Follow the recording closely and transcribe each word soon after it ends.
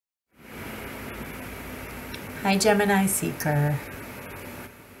Hi, Gemini Seeker.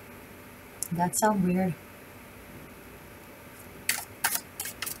 Does that sound weird?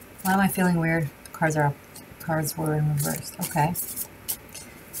 Why am I feeling weird? Cards are up. Cards were in reverse. Okay.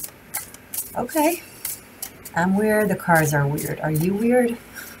 Okay. I'm weird. The cards are weird. Are you weird?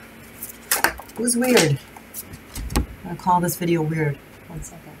 Who's weird? I'm going to call this video weird. 1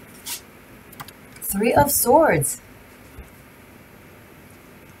 second. 3 of Swords.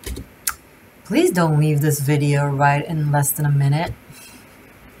 Please don't leave this video right in less than a minute.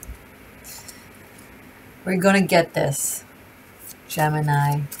 We're going to get this.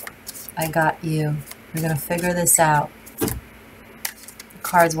 Gemini, I got you. We're going to figure this out. The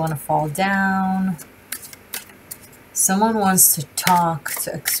cards want to fall down. Someone wants to talk,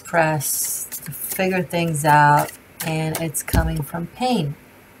 to express, to figure things out, and it's coming from pain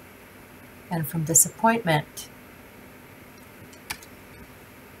and from disappointment.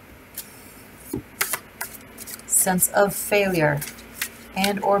 Sense of failure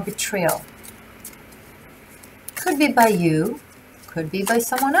and or betrayal. Could be by you, could be by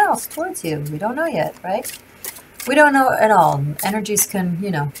someone else towards you. We don't know yet, right? We don't know at all. Energies can,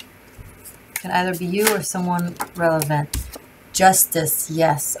 can either be you or someone relevant. Justice,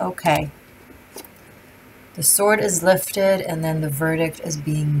 yes, okay. The sword is lifted and then the verdict is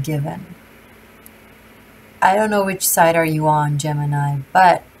being given. I don't know which side are you on, Gemini,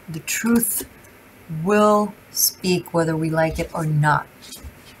 but the truth will speak whether we like it or not.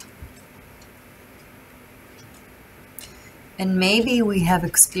 And maybe we have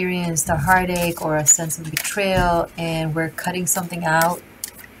experienced a heartache or a sense of betrayal and we're cutting something out,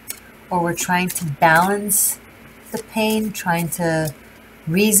 or we're trying to balance the pain, trying to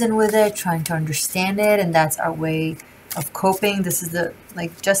reason with it, trying to understand it, and that's our way of coping. This is the,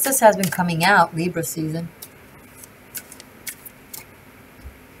 justice has been coming out, Libra season.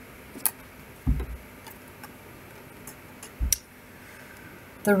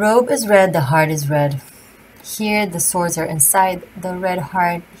 The robe is red, the heart is red. Here the swords are inside the red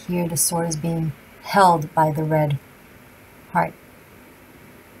heart. Here the sword is being held by the red heart.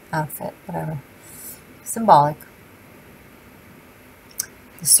 Outfit, whatever. Symbolic.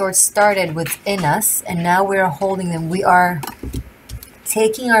 The sword started within us and now we are holding them. We are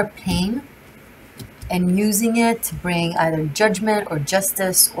taking our pain and using it to bring either judgment or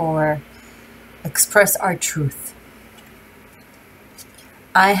justice or express our truth.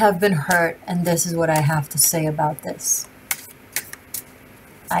 I have been hurt, and this is what I have to say about this.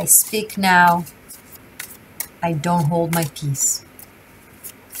 I speak now. I don't hold my peace.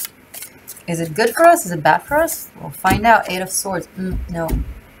 Is it good for us? Is it bad for us? We'll find out. 8 of Swords. No.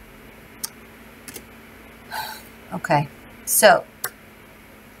 Okay. So,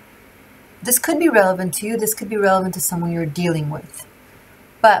 this could be relevant to you. This could be relevant to someone you're dealing with.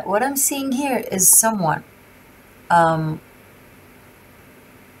 But what I'm seeing here is someone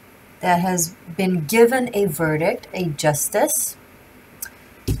that has been given a verdict, a justice.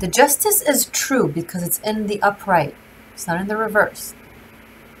 The justice is true because it's in the upright. It's not in the reverse.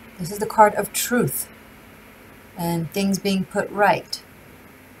 This is the card of truth and things being put right.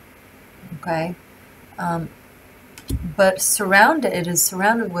 Okay? But it is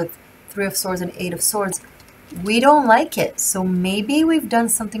surrounded with 3 of Swords and 8 of Swords. We don't like it. So maybe we've done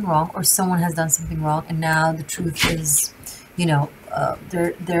something wrong or someone has done something wrong and now the truth is,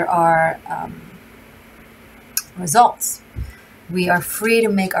 there are results. We are free to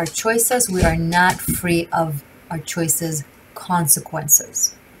make our choices. We are not free of our choices'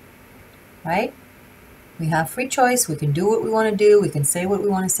 consequences. Right? We have free choice. We can do what we want to do. We can say what we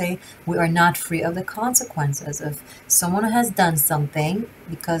want to say. We are not free of the consequences. If someone has done something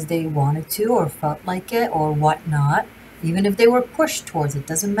because they wanted to or felt like it or whatnot, even if they were pushed towards it,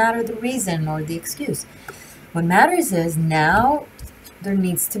 doesn't matter the reason or the excuse. What matters is now there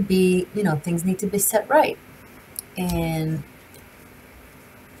needs to be, things need to be set right. And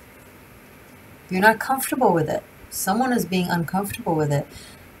you're not comfortable with it. Someone is being uncomfortable with it.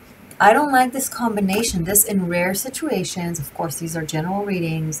 I don't like this combination. This in rare situations, of course, these are general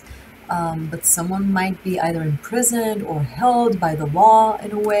readings, but someone might be either imprisoned or held by the law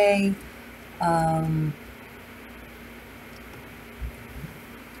in a way.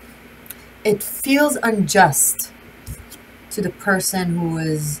 It feels unjust to the person who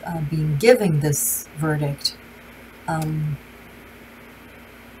is being given this verdict.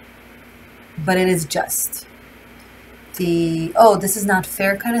 But it is just. This is not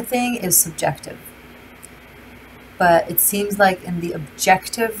fair kind of thing is subjective. But it seems like in the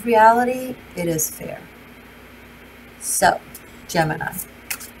objective reality, it is fair. So, Gemini.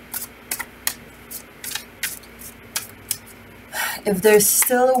 If there's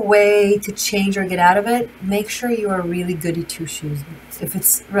still a way to change or get out of it, make sure you are really goody two-shoes. If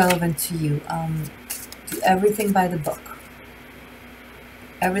it's relevant to you, do everything by the book.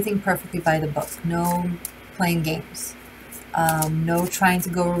 Everything perfectly by the book. No playing games. No trying to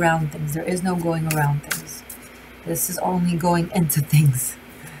go around things. There is no going around things. This is only going into things.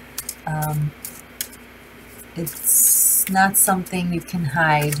 It's not something you can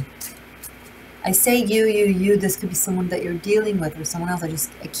hide. I say you, this could be someone that you're dealing with or someone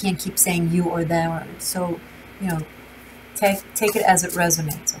else. I can't keep saying you or them. So, you know, take it as it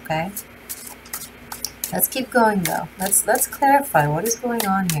resonates, okay? Let's keep going though. Let's clarify what is going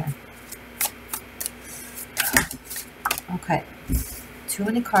on here. Okay. Too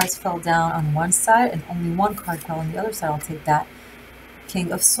many cards fell down on one side and only one card fell on the other side. I'll take that.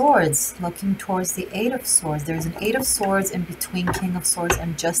 King of Swords, looking towards the Eight of Swords. There's an Eight of Swords in between King of Swords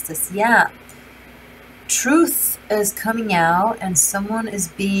and Justice. Yeah. Truth is coming out and someone is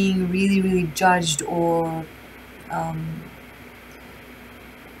being really, really judged, or,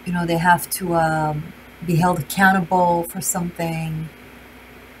 you know, they have to be held accountable for something.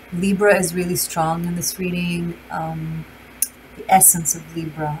 Libra is really strong in this reading. The essence of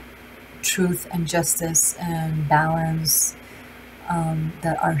Libra, truth and justice and balance,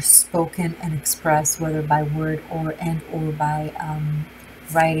 that are spoken and expressed, whether by word or by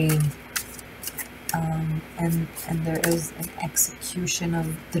writing. And there is an execution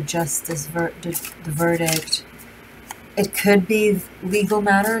of the justice, the verdict. It could be legal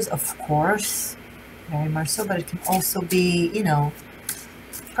matters, of course, very much so, but it can also be, you know,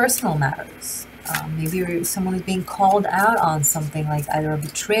 personal matters. Maybe someone is being called out on something, like either a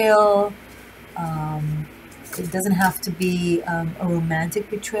betrayal. It doesn't have to be a romantic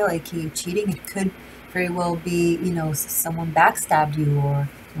betrayal, aka cheating. It could very well be, you know, someone backstabbed you or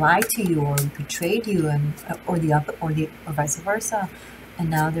lied to you or betrayed you, and or vice versa, and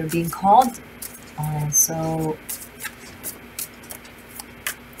now they're being called on it. So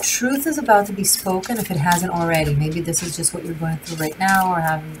truth is about to be spoken if it hasn't already. Maybe this is just what you're going through right now or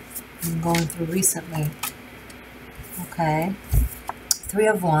haven't been going through recently. Okay. Three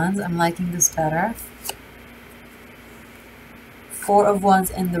of Wands. I'm liking this better. Four of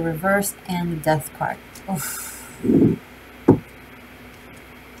Wands in the reverse and the Death card. Oof.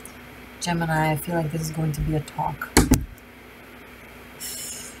 Gemini, I feel like this is going to be a talk.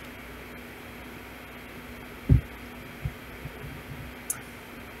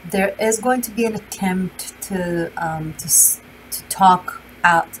 There is going to be an attempt to talk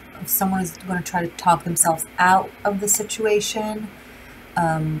out. Someone is going to try to talk themselves out of the situation,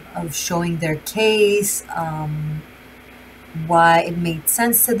 of showing their case, why it made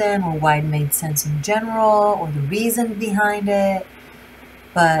sense to them, or why it made sense in general, or the reason behind it.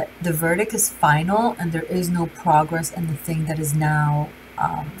 But the verdict is final, and there is no progress in the thing that is now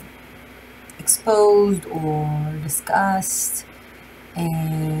exposed or discussed.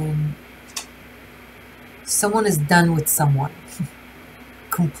 And someone is done with someone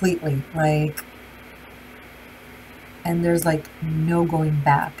completely, like, and there's like no going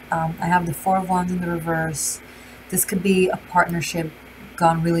back. I have the Four of Wands in the reverse. This could be a partnership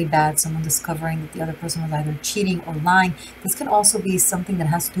gone really bad, someone discovering that the other person was either cheating or lying. This can also be something that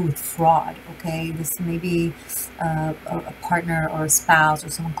has to do with fraud, okay? This may be a partner or a spouse or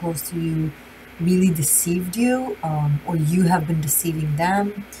someone close to you really deceived you, or you have been deceiving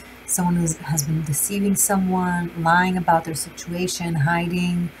them. Someone who has been deceiving someone, lying about their situation,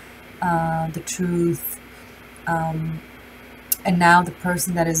 hiding the truth, and now the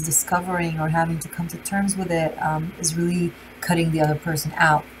person that is discovering or having to come to terms with it is really cutting the other person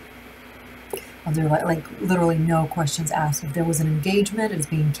out. There are like literally no questions asked. If there was an engagement, it's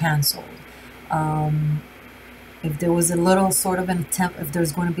being canceled. If there was a little sort of an attempt, if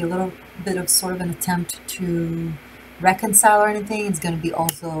there's going to be a little bit of sort of an attempt to reconcile or anything, it's going to be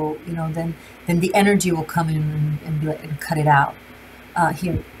also, you know, then the energy will come in and be like, and cut it out.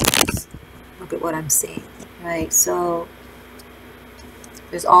 Here, look at what I'm seeing, right? So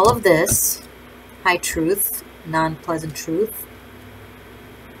there's all of this high truth, non-pleasant truth.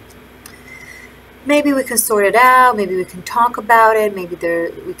 Maybe we can sort it out. Maybe we can talk about it. Maybe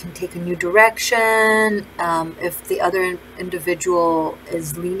we can take a new direction. If the other individual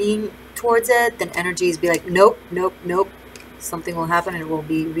is leaning towards it, then energies be like, nope, nope, nope. Something will happen and it will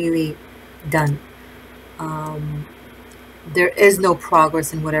be really done. There is no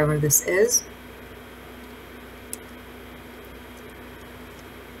progress in whatever this is.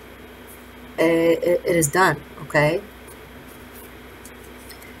 It is done, okay?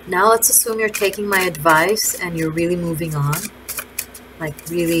 Now let's assume you're taking my advice and you're really moving on, like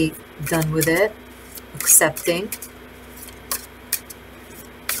really done with it, accepting.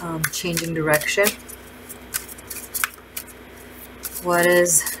 changing direction? What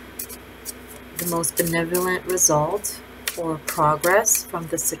is the most benevolent result or progress from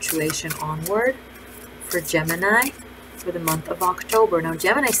the situation onward for Gemini for the month of October? Now,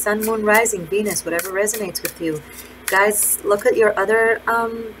 Gemini, Sun, Moon, Rising, Venus, whatever resonates with you. Guys, look at your other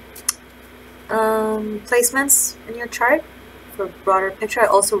placements in your chart for a broader picture. I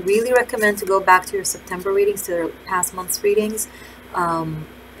also really recommend to go back to your September readings, to the past month's readings, and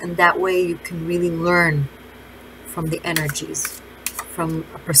that way you can really learn from the energies, from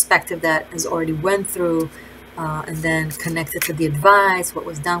a perspective that has already went through, and then connected to the advice, what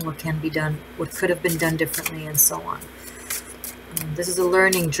was done, what can be done, what could have been done differently, and so on. This is a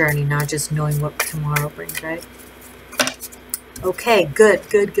learning journey, not just knowing what tomorrow brings, right? Okay, good,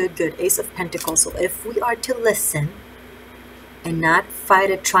 good, good, good. Ace of Pentacles. So if we are to listen and not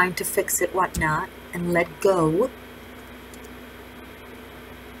fight it, trying to fix it, whatnot, and let go,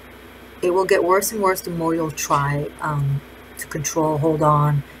 it will get worse and worse the more you'll try to control, hold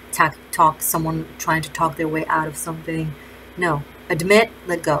on, talk someone trying to talk their way out of something. No, admit,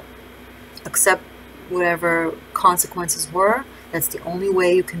 let go. Accept whatever consequences were. That's the only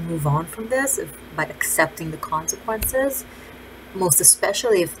way you can move on from this, by accepting the consequences, most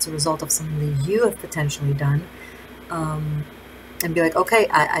especially if it's a result of something that you have potentially done, and be like, okay,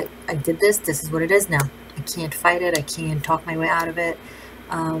 I did this, this is what it is now. I can't fight it, I can't talk my way out of it.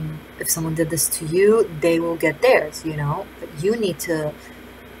 If someone did this to you, they will get theirs, you know, but you need to,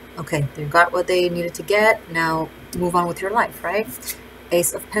 okay, they got what they needed to get, now move on with your life, right?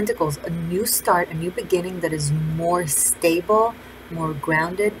 Ace of Pentacles, a new start, a new beginning that is more stable, more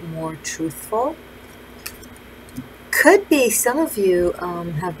grounded, more truthful. Could be some of you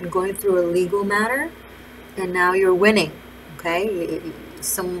have been going through a legal matter and now you're winning, okay?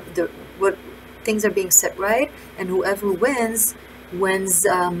 What things are being set right, and whoever wins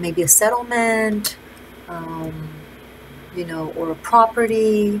maybe a settlement, you know, or a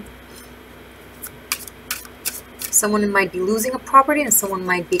property. Someone might be losing a property and someone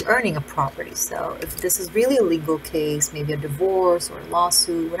might be earning a property. So if this is really a legal case, maybe a divorce or a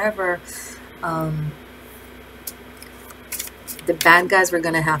lawsuit, whatever, the bad guys were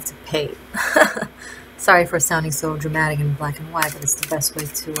going to have to pay. Sorry for sounding so dramatic and black and white, but it's the best way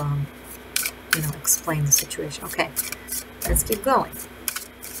to, you know, explain the situation. Okay, let's keep going.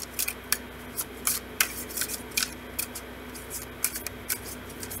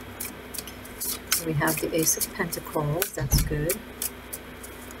 We have the Ace of Pentacles, that's good.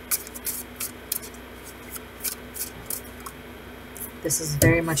 This is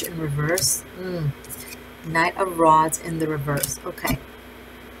very much in reverse. Knight of Rods in the reverse, okay.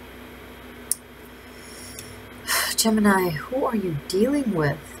 Gemini, who are you dealing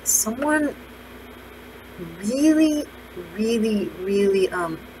with? Someone really, really, really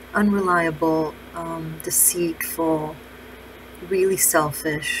unreliable, deceitful, really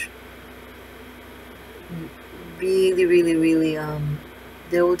selfish. Really, really, really,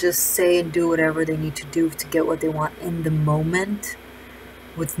 they will just say and do whatever they need to do to get what they want in the moment,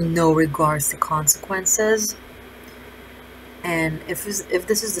 with no regards to consequences. And if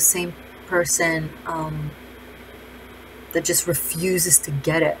this is the same person that just refuses to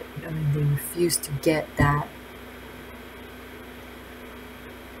get it, I mean, they refuse to get that,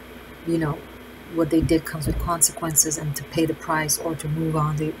 you know, what they did comes with consequences, and to pay the price or to move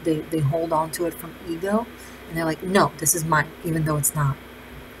on, they hold on to it from ego, and they're like, no, this is mine, even though it's not.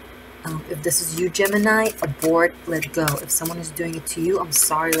 If this is you, Gemini, abort, let go. If someone is doing it to you, I'm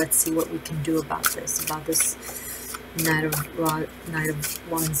sorry, let's see what we can do about this Knight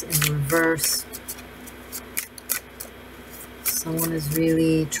of Wands in the reverse. Someone is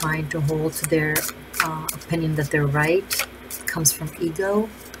really trying to hold to their opinion that they're right. It comes from ego.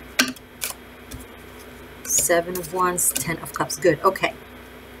 Seven of Wands, Ten of Cups. Good. Okay.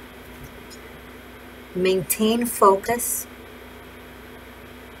 Maintain focus.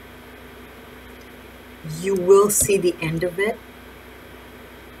 You will see the end of it.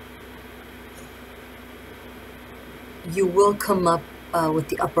 You will come up with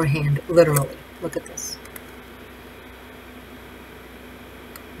the upper hand, literally. Look at this.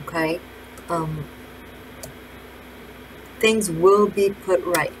 Okay. Things will be put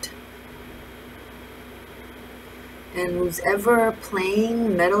right. And who's ever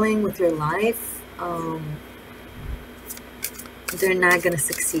playing, meddling with your life, they're not going to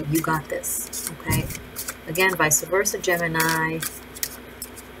succeed. You got this, okay? Again, vice versa, Gemini.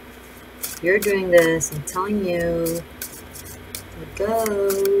 You're doing this. I'm telling you. Let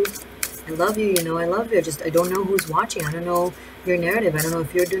go. I love you. You know I love you. I don't know who's watching. I don't know your narrative. I don't know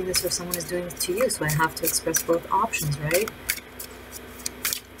if you're doing this or someone is doing it to you. So I have to express both options, right?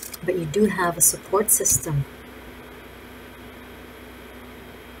 But you do have a support system.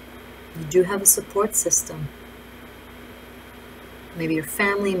 You do have a support system. Maybe your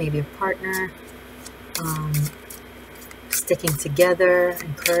family, maybe a partner, sticking together,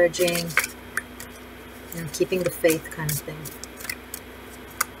 encouraging, you know, keeping the faith kind of thing.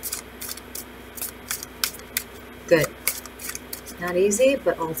 Good. Not easy,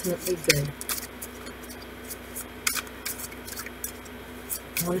 but ultimately good.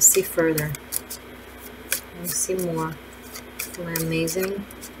 I want to see further. I want to see more for my amazing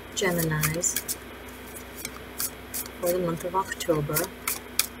Geminis for the month of October.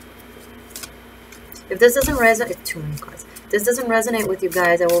 If this doesn't resonate, too many cards. If this doesn't resonate with you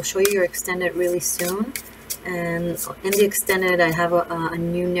guys, I will show you your extended really soon. And in the extended, I have a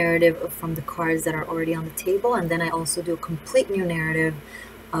new narrative from the cards that are already on the table, and then I also do a complete new narrative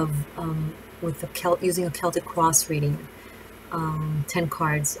of with using a Celtic cross reading, 10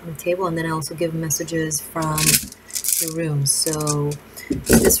 cards on the table, and then I also give messages from the rooms. So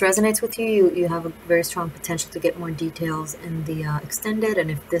if this resonates with you, you have a very strong potential to get more details in the extended, and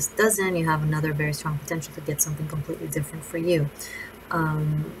if this doesn't, you have another very strong potential to get something completely different for you.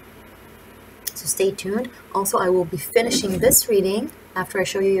 So stay tuned. Also, I will be finishing this reading after I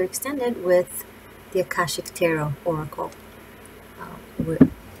show you your extended with the Akashic Tarot Oracle.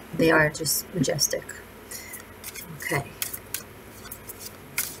 They are just majestic. Okay.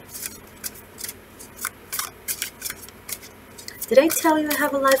 Did I tell you I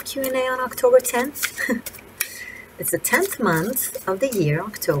have a live Q&A on October 10th? It's the 10th month of the year,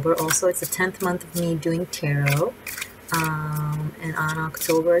 October. Also, it's the 10th month of me doing tarot. And on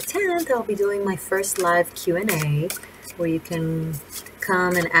October 10th, I'll be doing my first live Q&A where you can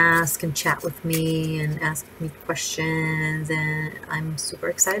come and ask and chat with me and ask me questions, and I'm super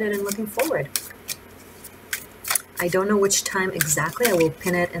excited and looking forward. I don't know which time exactly. I will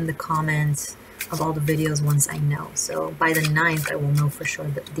pin it in the comments of all the videos once I know. So by the 9th, I will know for sure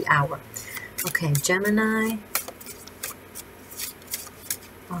the hour. Okay, Gemini,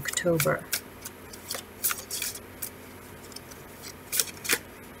 October.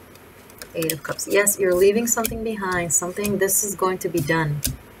 Eight of Cups. Yes, you're leaving something behind. This is going to be done.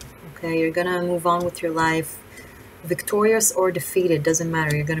 Okay, you're gonna move on with your life. Victorious or defeated, doesn't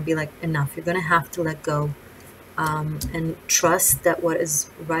matter. You're gonna be like, enough. You're gonna have to let go. And trust that what is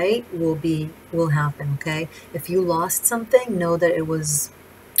right will happen. Okay, if you lost something, know that it was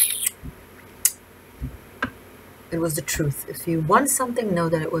the truth. If you won something, know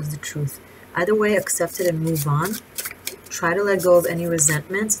that it was the truth. Either way, accept it and move on. Try to let go of any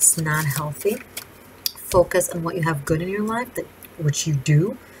resentments. It's not healthy. Focus on what you have good in your life, which you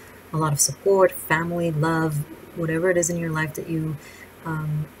do. A lot of support, family, love, whatever it is in your life that you,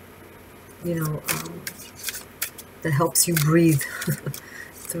 that helps you breathe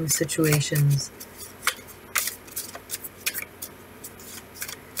through situations.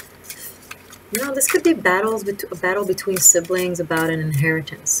 You know, this could be a battle between siblings about an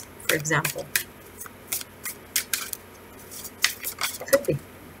inheritance, for example. Could be.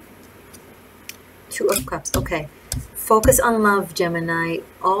 Two of Cups. Okay. Focus on love, Gemini.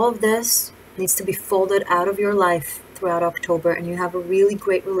 All of this needs to be folded out of your life throughout October, and you have a really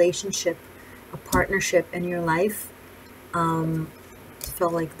great relationship, a partnership in your life.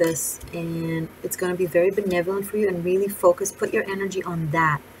 Felt like this, and it's going to be very benevolent for you, and really focus, put your energy on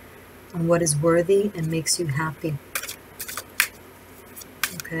that, on what is worthy and makes you happy.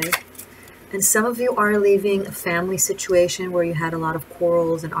 Okay. And some of you are leaving a family situation where you had a lot of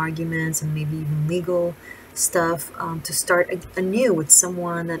quarrels and arguments and maybe even legal stuff, to start anew with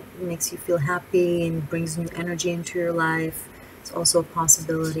someone that makes you feel happy and brings new energy into your life. It's also a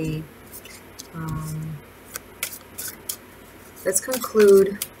possibility. Let's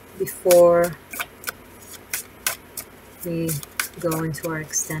conclude before we go into our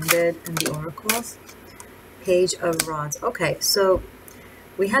extended and the oracles. Page of Rods. Okay, so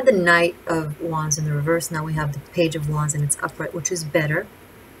we had the Knight of Wands in the reverse. Now we have the Page of Wands and it's upright, which is better.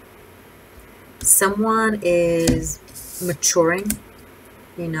 Someone is maturing.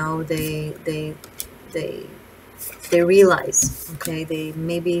 You know, they realize, okay, they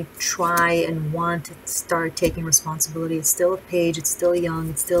maybe try and want to start taking responsibility. It's still a page, it's still young,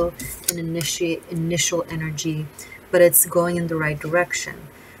 it's still an initial energy, but it's going in the right direction.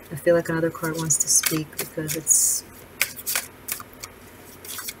 I feel like another card wants to speak because it's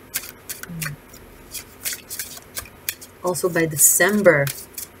also by December,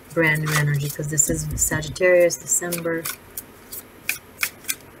 brand new energy, because this is Sagittarius, December.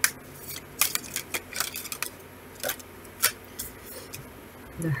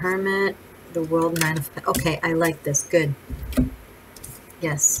 The Hermit, the World, Nine of Pentacles. Okay, I like this. Good.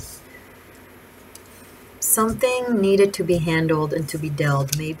 Yes. something needed to be handled and to be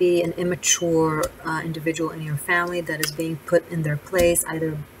dealt. Maybe an immature individual in your family that is being put in their place,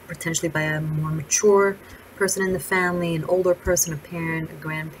 either potentially by a more mature person in the family, an older person, a parent, a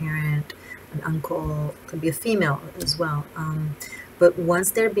grandparent, an uncle, could be a female as well. But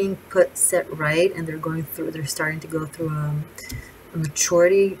once they're being set right and they're starting to go through a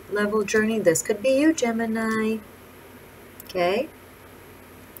maturity level journey, this could be you, Gemini. Okay.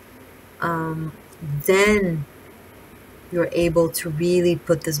 Then you're able to really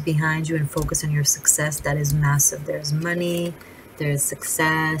put this behind you and focus on your success. That is massive. There's money, there's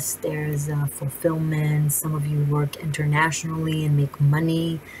success, there's fulfillment. Some of you work internationally and make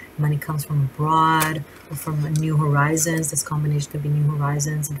money. Money comes from abroad or from new horizons. This combination could be new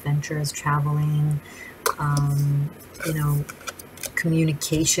horizons, adventures, traveling, you know,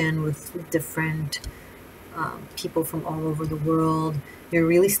 communication with different people from all over the world. You're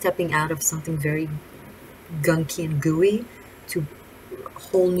really stepping out of something very gunky and gooey to a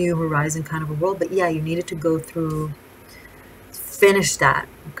whole new horizon kind of a world. But yeah, you needed to go through, finish that,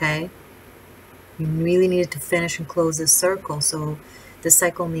 okay? You really needed to finish and close this circle. So this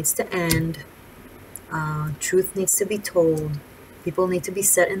cycle needs to end. Truth needs to be told. People need to be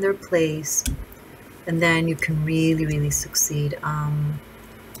set in their place. And then you can really, really succeed.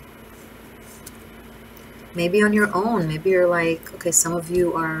 Maybe on your own. Maybe you're like, okay, some of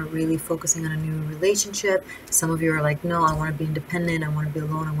you are really focusing on a new relationship. Some of you are like, no, I want to be independent. I want to be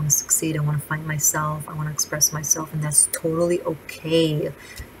alone. I want to succeed. I want to find myself. I want to express myself. And that's totally okay.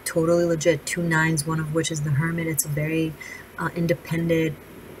 Totally legit. 2 9s, one of which is the Hermit. It's a very independent,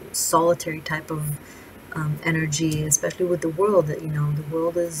 solitary type of energy, especially with the world. That, you know, the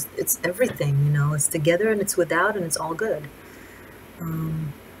world is, it's everything, you know, it's together and it's without and it's all good.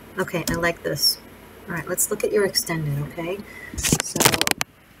 Okay, I like this. All right, let's look at your extended, okay? So,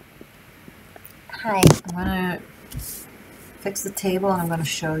 hi, I'm gonna fix the table and I'm gonna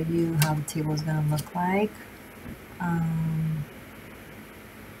show you how the table is gonna look like.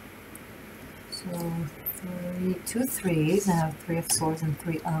 So, 2 3s, I have 3 of Swords and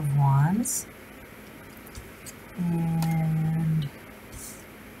 3 of Wands. And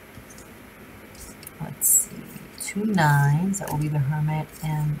let's see, 2 9s, that will be the Hermit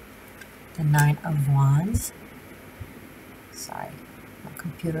and the 9 of Wands. Sorry, my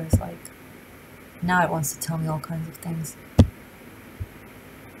computer is like, now it wants to tell me all kinds of things.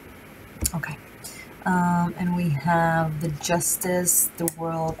 Okay. And we have the Justice, the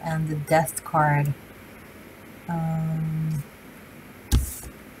World, and the Death card. And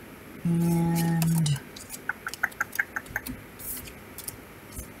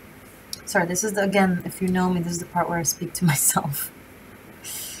sorry, this is the, again, if you know me, this is the part where I speak to myself.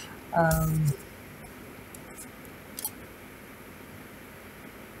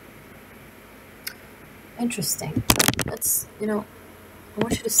 Interesting. Let's, you know, I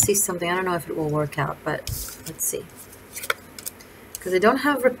want you to see something. I don't know if it will work out, but let's see. Because I don't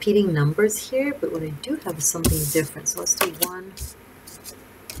have repeating numbers here, but what I do have is something different. So let's do 1,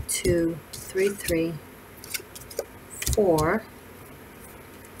 2, 3, 3, 4.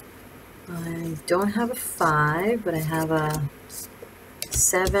 I don't have a 5, but I have a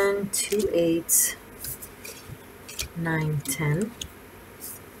 7, 2 8, 9 10.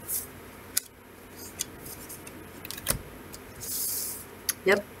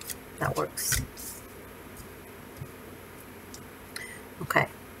 Yep, that works. Okay,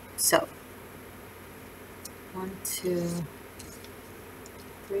 so 1 2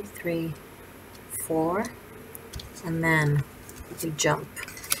 3 3 4, and then we jump.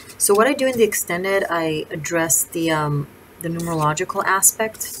 So what I do in the extended, I address the numerological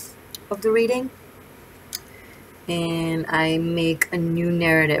aspect of the reading, and I make a new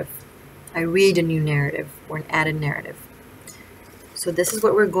narrative. I read a new narrative or an added narrative. So this is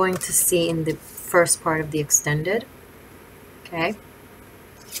what we're going to see in the first part of the extended. Okay.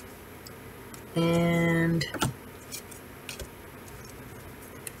 And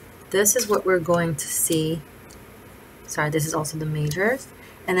this is what we're going to see. Sorry, this is also the majors.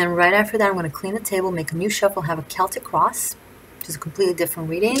 And then right after that, I'm going to clean the table, make a new shuffle, have a Celtic cross, which is a completely different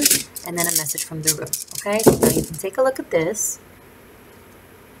reading, and then a message from the room. Okay, so now you can take a look at this.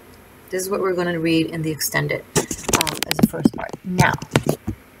 This is what we're going to read in the extended as the first part. Now,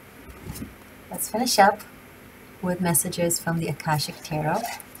 let's finish up with messages from the Akashic Tarot.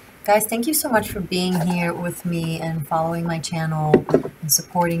 Guys, thank you so much for being here with me and following my channel and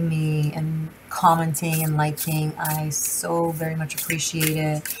supporting me and commenting and liking. I so very much appreciate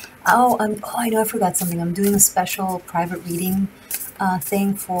it. Oh, I know I forgot something. I'm doing a special private reading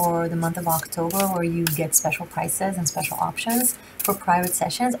thing for the month of October where you get special prices and special options for private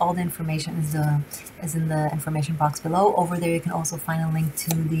sessions. All the information is in the information box below. Over there, you can also find a link to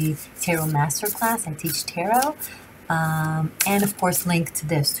the Tarot Masterclass. I teach tarot. And of course, link to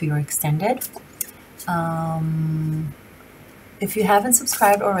this, to your extended. If you haven't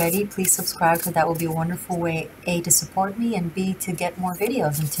subscribed already, please subscribe, because that will be a wonderful way, A, to support me, and B, to get more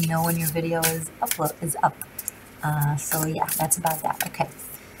videos and to know when your video is up. So yeah, that's about that. Okay,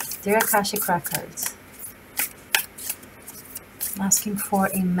 dear Akashic Records, I'm asking for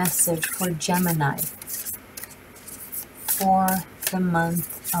a message for Gemini for the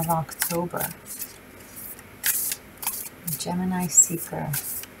month of October. Gemini Seeker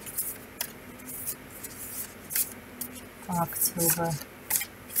for October.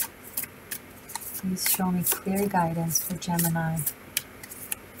 Please show me clear guidance for Gemini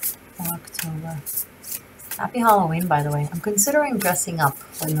for October. Happy Halloween, by the way. I'm considering dressing up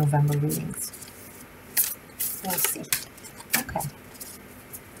for November readings. We'll see. Okay.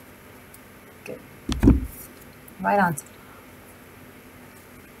 Good. Right on.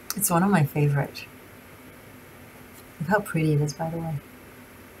 It's one of my favorite. Look how pretty it is, by the way.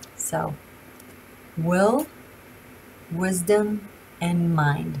 So, will, wisdom, and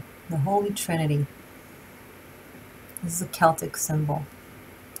mind. The Holy Trinity. This is a Celtic symbol.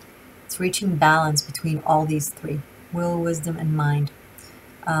 It's reaching balance between all these three. Will, wisdom, and mind.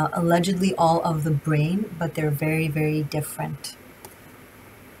 Allegedly all of the brain, but they're very, very different.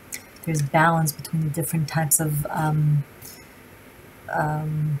 There's balance between the different types of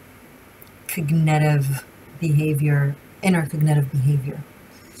cognitive behavior, inner cognitive behavior.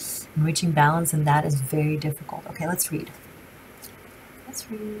 And reaching balance in that is very difficult. Okay, let's read. Let's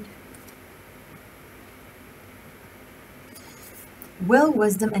read. Will,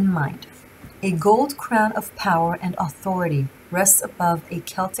 wisdom, and mind. A gold crown of power and authority rests above a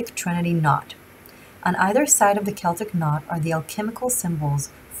Celtic Trinity knot. On either side of the Celtic knot are the alchemical symbols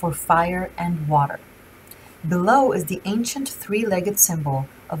for fire and water. Below is the ancient three-legged symbol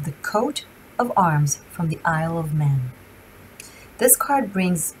of the coat of arms from the Isle of Man. This card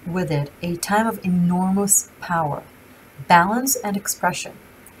brings with it a time of enormous power, balance, and expression.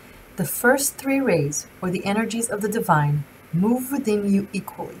 The first three rays, or the energies of the divine, move within you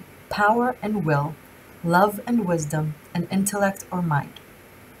equally: power and will, love and wisdom, and intellect or mind.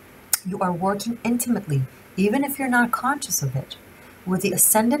 You are working intimately, even if you're not conscious of it, with the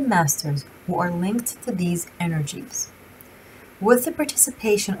ascended masters who are linked to these energies. With the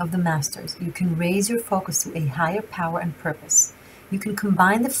participation of the masters, you can raise your focus to a higher power and purpose. You can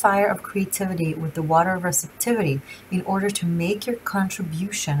combine the fire of creativity with the water of receptivity in order to make your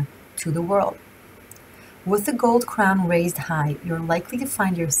contribution to the world. With the gold crown raised high, you're likely to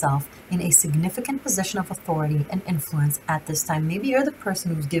find yourself in a significant position of authority and influence at this time. Maybe you're the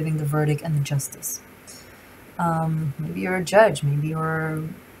person who's giving the verdict and the justice. Maybe you're a judge. Maybe you're,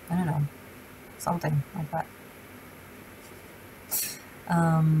 I don't know, something like that.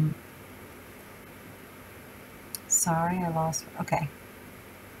 Sorry, I lost. Okay.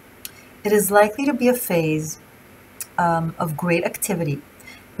 It is likely to be a phase of great activity,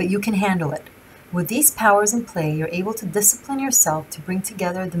 but you can handle it. With these powers in play, you're able to discipline yourself to bring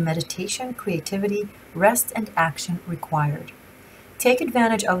together the meditation, creativity, rest, and action required. Take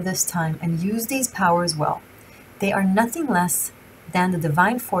advantage of this time and use these powers well. They are nothing less than the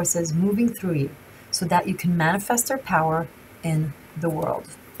divine forces moving through you so that you can manifest their power in the world.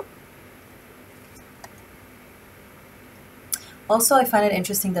 Also, I find it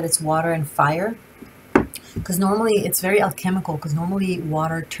interesting that it's water and fire, because normally it's very alchemical, because normally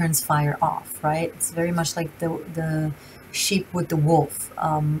water turns fire off, right? It's very much like the sheep with the wolf.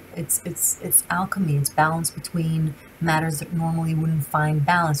 It's alchemy. It's balance between matters that normally wouldn't find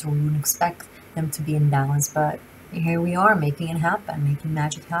balance, or we wouldn't expect them to be in balance. But here we are, making it happen, making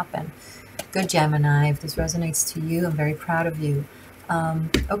magic happen. Good, Gemini. If this resonates to you, I'm very proud of you.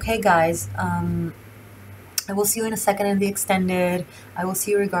 Okay, guys. I will see you in a second in the extended. I will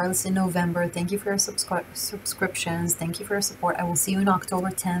see you regardless in November. Thank you for your subscriptions. Thank you for your support. I will see you in October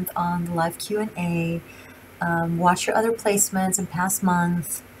 10th on the live Q&A. Watch your other placements in past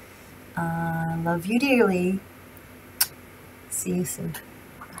months. Love you dearly. See you soon.